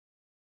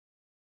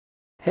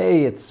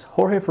Hey, it's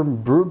Jorge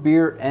from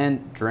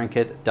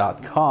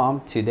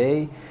brewbeeranddrinkit.com.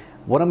 Today,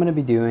 what I'm going to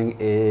be doing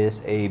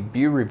is a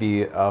beer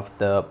review of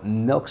the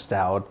Milk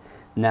Stout.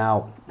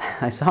 Now,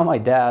 I saw my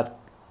dad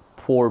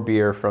pour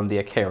beer from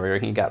the carrier.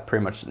 He got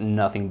pretty much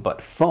nothing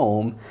but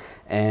foam.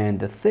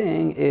 And the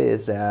thing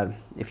is that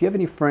if you have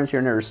any friends here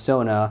in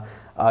Arizona,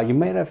 you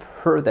might have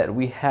heard that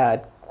we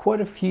had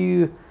quite a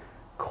few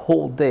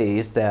cold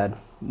days that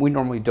we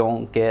normally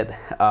don't get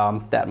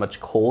that much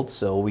cold,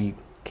 so we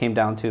came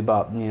down to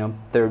about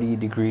 30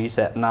 degrees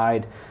at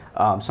night,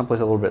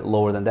 someplace a little bit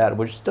lower than that,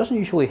 which doesn't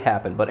usually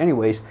happen. But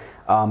anyways,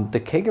 the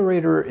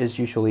kegerator is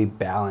usually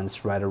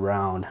balanced right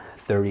around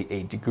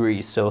 38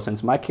 degrees. So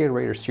since my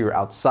kegerator is here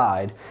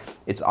outside,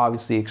 it's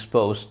obviously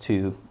exposed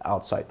to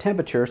outside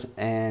temperatures,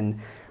 and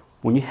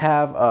when you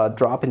have a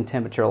drop in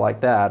temperature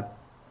like that,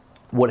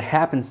 what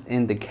happens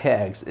in the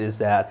kegs is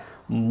that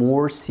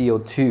more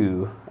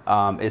CO2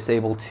 is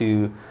able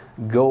to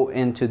go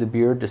into the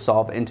beer,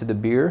 dissolve into the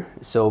beer.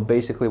 So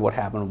basically what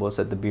happened was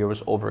that the beer was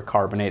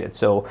overcarbonated.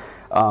 So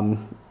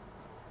I'm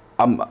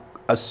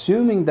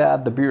assuming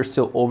that the beer is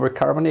still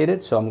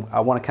overcarbonated, so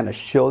I want to kind of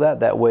show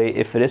that way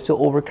if it is still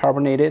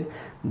overcarbonated,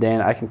 then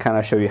I can kind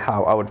of show you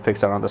how I would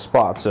fix that on the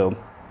spot. So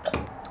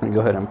let me go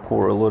ahead and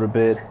pour a little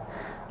bit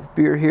of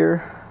beer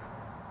here,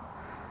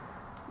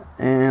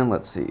 and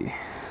let's see.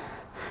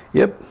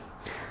 Yep,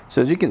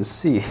 so as you can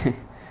see,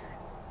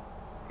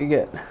 you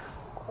get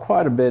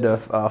quite a bit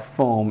of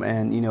foam,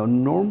 and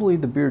normally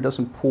the beer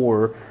doesn't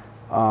pour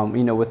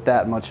with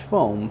that much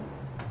foam.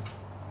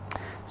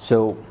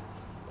 So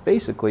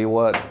basically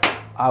what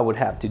I would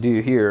have to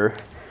do here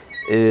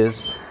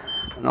is,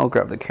 and I'll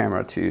grab the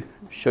camera to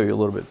show you a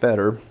little bit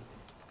better.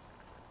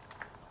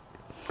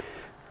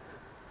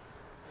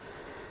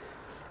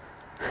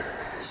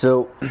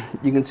 So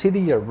you can see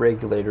the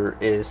regulator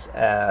is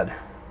at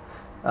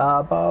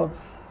about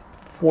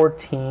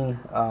 14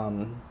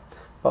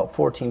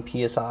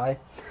 psi.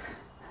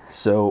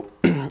 So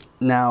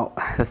now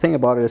the thing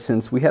about it is,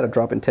 since we had a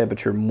drop in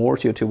temperature, more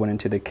CO2 went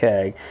into the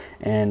keg,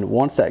 and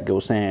once that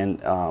goes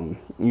in,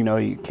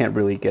 you can't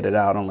really get it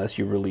out unless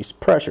you release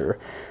pressure.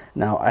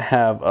 Now I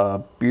have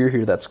a beer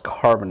here that's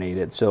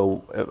carbonated,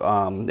 so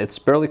it's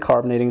barely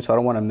carbonating, so I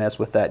don't want to mess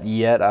with that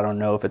yet. I don't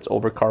know if it's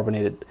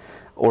overcarbonated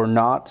or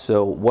not.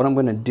 So what I'm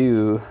going to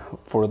do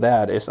for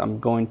that is I'm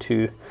going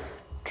to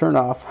turn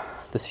off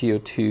the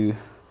CO2,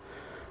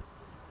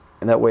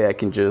 and that way I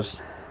can just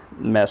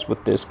mess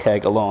with this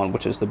keg alone,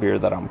 which is the beer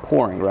that I'm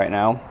pouring right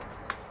now.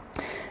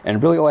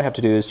 And really all I have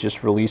to do is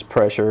just release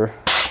pressure,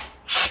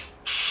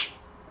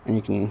 and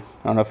you can,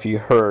 I don't know if you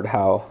heard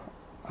how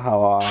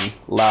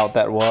loud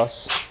that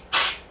was.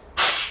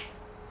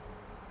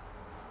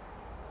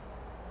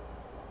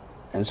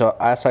 And so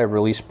as I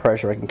release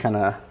pressure, I can kind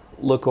of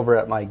look over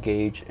at my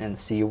gauge and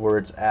see where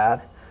it's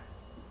at.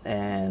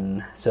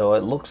 And so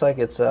it looks like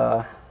it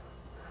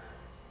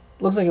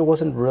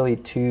wasn't really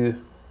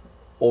too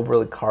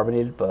overly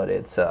carbonated, but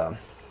it's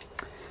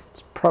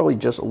probably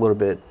just a little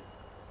bit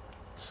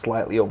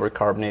slightly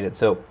overcarbonated.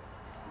 So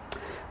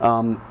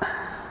all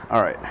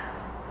right,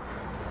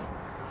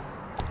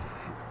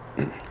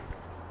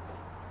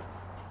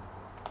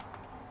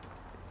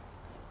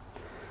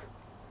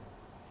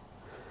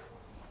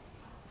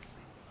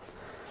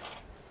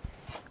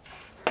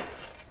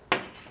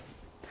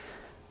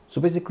 so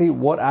basically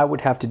what I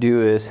would have to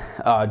do is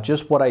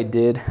just what I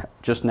did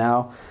just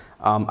now.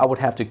 I would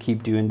have to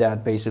keep doing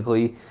that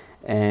basically,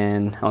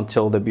 and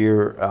until the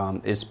beer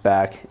is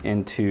back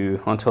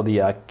until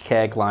the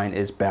keg line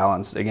is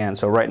balanced again.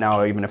 So right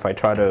now, even if I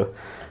try to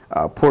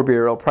pour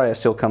beer, it'll probably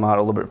still come out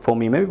a little bit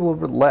foamy, maybe a little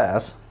bit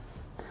less.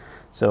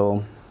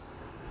 So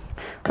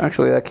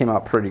actually that came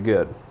out pretty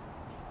good.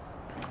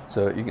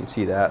 So you can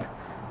see that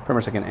pretty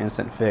much like an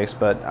instant fix,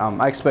 but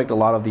I expect a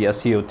lot of the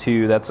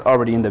CO2 that's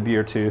already in the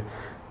beer to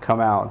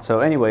come out. So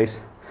anyways,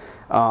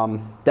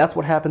 that's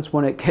what happens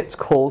when it gets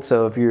cold.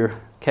 So if your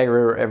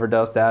kegerator ever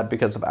does that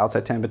because of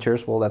outside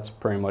temperatures, well, that's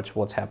pretty much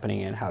what's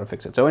happening and how to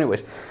fix it. So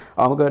anyways,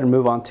 I'll go ahead and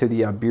move on to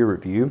the beer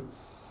review.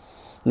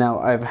 Now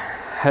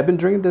I've been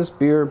drinking this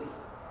beer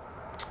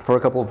for a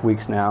couple of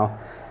weeks now,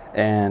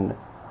 and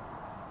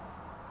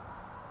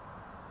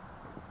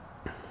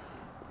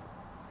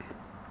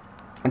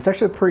it's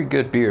actually a pretty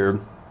good beer.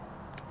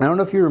 I don't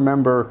know if you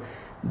remember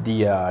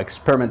the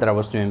experiment that I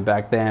was doing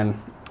back then.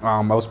 I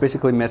was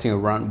basically messing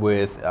around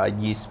with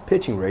yeast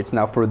pitching rates.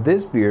 Now for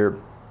this beer,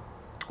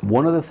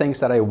 one of the things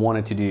that I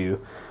wanted to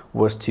do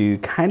was to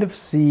kind of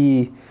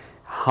see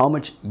how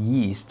much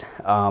yeast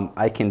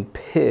I can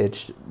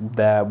pitch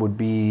that would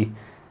be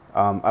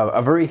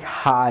a very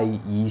high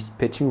yeast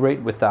pitching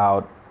rate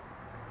without,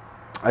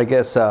 I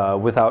guess,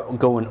 without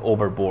going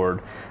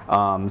overboard.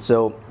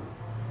 So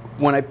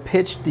when I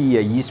pitched the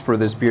yeast for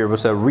this beer, it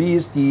was a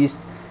reused yeast,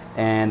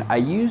 and I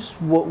used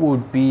what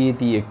would be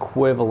the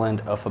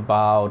equivalent of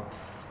about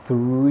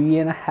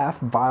 3.5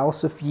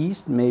 vials of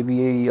yeast,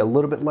 maybe a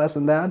little bit less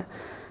than that.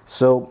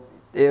 So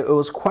it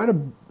was quite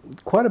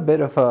a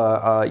bit of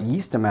a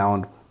yeast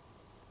amount,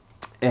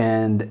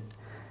 and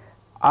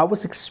I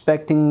was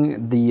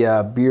expecting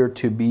the beer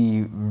to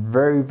be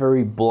very,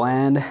 very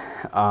bland,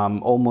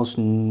 almost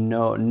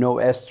no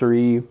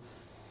estery.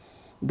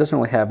 It doesn't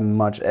really have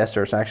much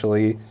esters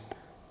actually.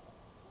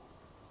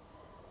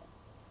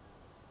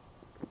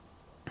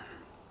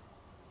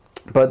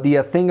 But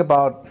the thing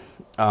about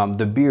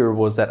the beer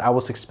was that I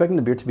was expecting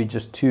the beer to be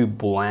just too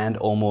bland,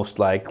 almost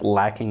like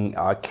lacking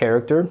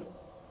character.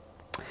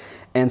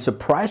 And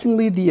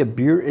surprisingly, the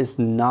beer is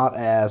not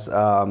as,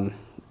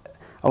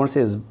 I want to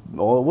say as,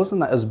 well, it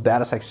wasn't as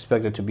bad as I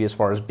expected it to be as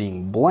far as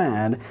being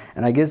bland.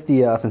 And I guess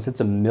since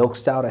it's a milk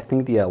stout, I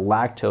think the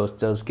lactose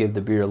does give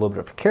the beer a little bit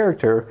of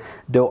character.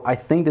 Though I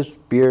think this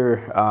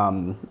beer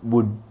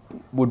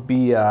would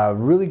be a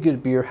really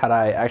good beer had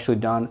I actually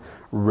done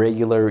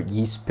regular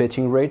yeast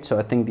pitching rate. So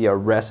I think the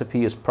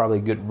recipe is probably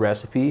a good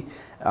recipe.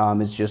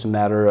 It's just a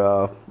matter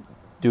of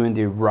doing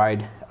the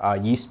right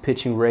yeast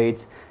pitching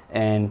rates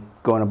and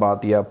going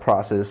about the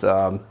process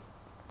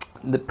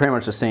pretty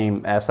much the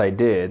same as I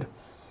did.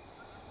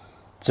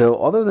 So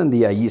other than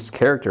the yeast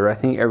character, I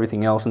think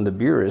everything else in the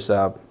beer is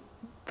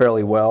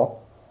fairly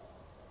well.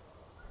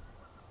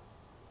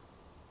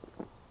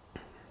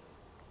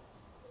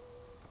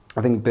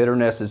 I think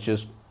bitterness is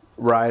just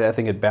right. I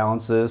think it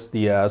balances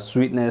the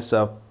sweetness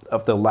of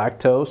the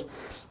lactose.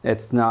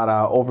 It's not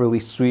overly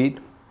sweet.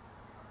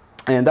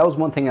 And that was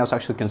one thing I was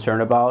actually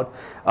concerned about.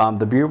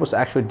 The beer was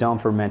actually done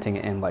fermenting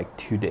in like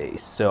 2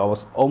 days. So I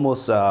was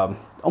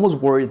almost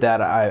worried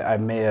that I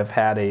may have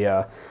had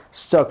a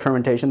stuck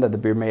fermentation, that the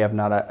beer may have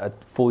not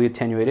fully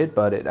attenuated,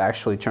 but it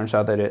actually turns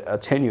out that it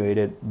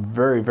attenuated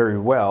very, very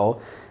well.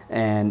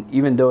 And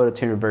even though it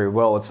attenuated very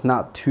well, it's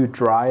not too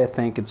dry. I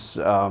think it's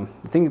I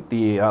think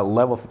the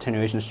level of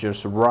attenuation is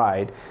just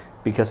right,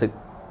 because it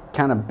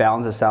kind of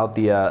balances out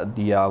the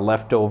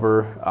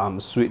leftover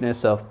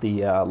sweetness of the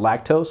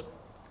lactose.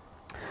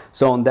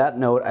 So on that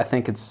note, I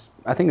think it's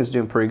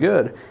doing pretty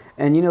good.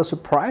 And you know,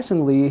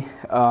 surprisingly,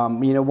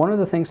 you know, one of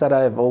the things that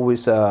I've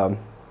always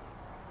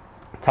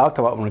talked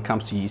about when it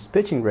comes to yeast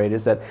pitching rate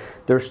is that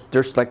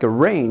there's like a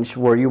range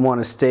where you want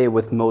to stay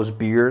with most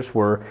beers,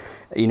 where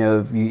you know,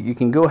 if you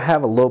can go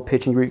have a low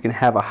pitching rate, you can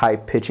have a high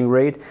pitching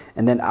rate,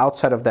 and then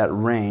outside of that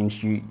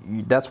range,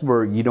 that's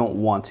where you don't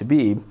want to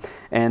be.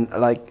 And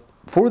like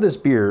for this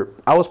beer,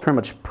 I was pretty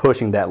much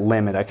pushing that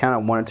limit. I kind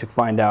of wanted to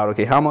find out,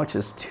 okay, how much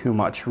is too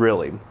much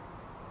really?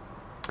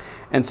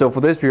 And so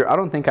for this beer, I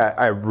don't think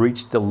I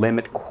reached the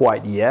limit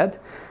quite yet.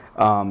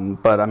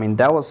 But I mean,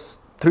 that was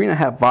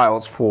 3.5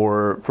 vials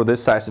for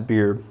this size of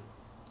beer.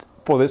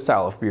 For this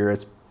style of beer,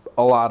 it's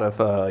a lot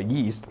of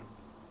yeast.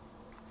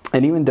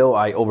 And even though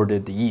I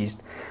overdid the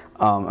yeast,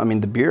 I mean,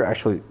 the beer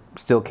actually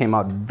still came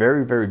out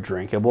very, very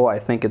drinkable. I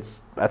think it's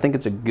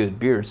a good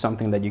beer. It's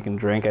something that you can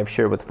drink. I've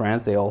shared with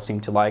friends; they all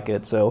seem to like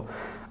it. So,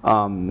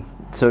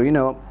 so you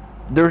know,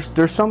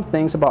 there's some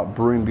things about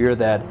brewing beer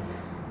that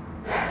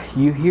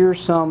you hear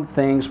some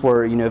things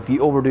where, you know, if you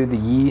overdo the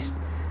yeast,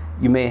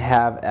 you may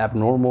have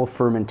abnormal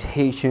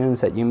fermentations,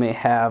 that you may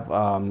have,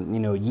 you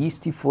know,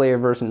 yeasty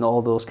flavors and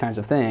all those kinds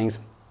of things.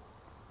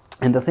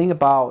 And the thing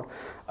about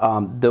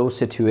those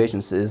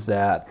situations is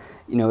that,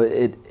 you know,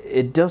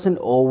 it doesn't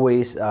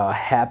always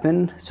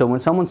happen. So when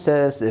someone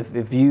says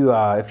if you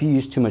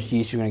use too much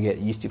yeast, you're going to get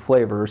yeasty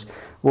flavors,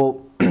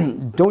 well,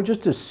 don't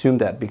just assume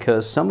that,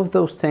 because some of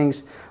those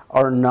things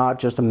are not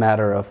just a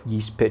matter of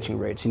yeast pitching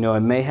rates. You know,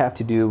 it may have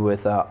to do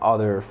with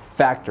other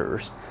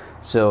factors.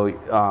 So,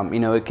 you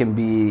know, it can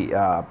be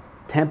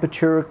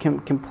temperature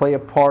can play a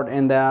part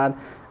in that.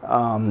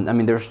 I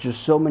mean, there's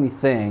just so many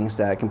things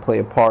that can play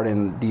a part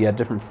in the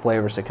different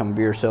flavors that come in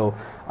beer. So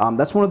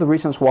that's one of the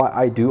reasons why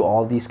I do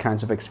all these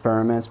kinds of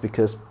experiments,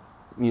 because,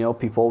 you know,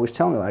 people always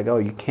tell me like, oh,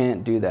 you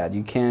can't do that.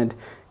 You can't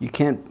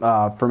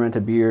ferment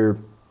a beer.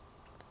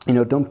 You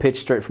know, don't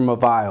pitch straight from a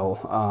vial.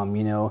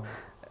 You know,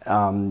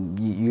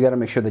 you got to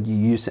make sure that you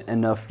use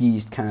enough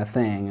yeast, kind of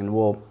thing. And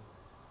well,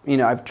 you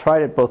know, I've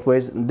tried it both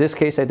ways. In this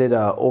case, I did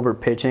over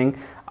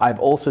pitching. I've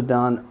also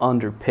done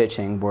under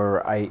pitching,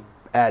 where I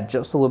add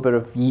just a little bit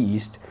of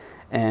yeast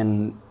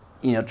and,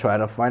 you know, try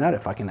to find out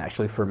if I can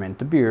actually ferment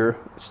the beer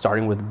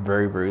starting with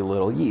very, very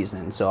little yeast.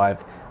 And so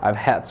I've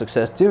had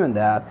success doing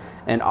that.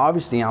 And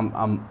obviously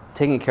I'm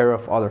taking care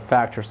of other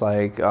factors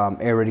like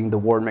aerating the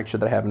wort, make sure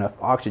that I have enough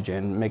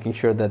oxygen, making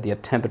sure that the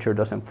temperature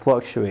doesn't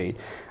fluctuate.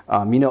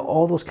 You know,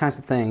 all those kinds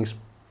of things,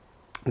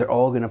 they're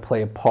all going to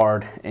play a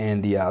part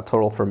in the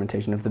total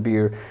fermentation of the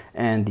beer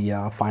and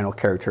the final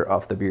character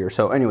of the beer.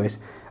 So anyways,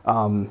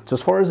 so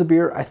as far as the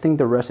beer, I think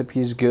the recipe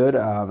is good.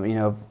 You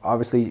know,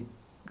 obviously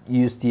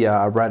use the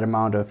right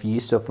amount of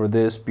yeast. So for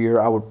this beer,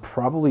 I would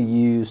probably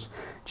use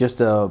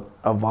just a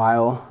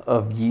vial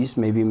of yeast,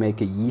 maybe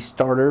make a yeast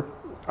starter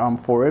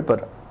for it.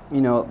 But,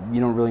 you know, you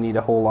don't really need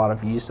a whole lot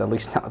of yeast, at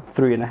least not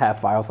 3.5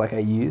 vials like I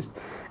used.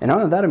 And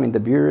other than that, I mean, the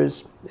beer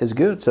is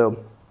good.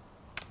 So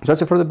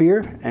that's it for the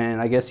beer.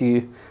 And I guess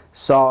you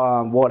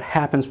saw what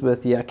happens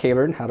with the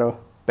keg, how to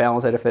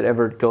balance it if it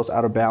ever goes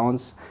out of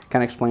balance.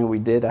 Kind of explain what we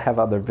did. I have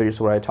other videos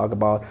where I talk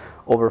about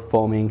over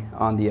foaming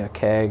on the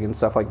keg and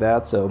stuff like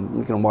that, so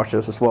you can watch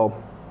those as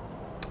well.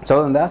 So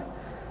other than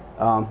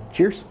that,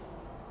 cheers.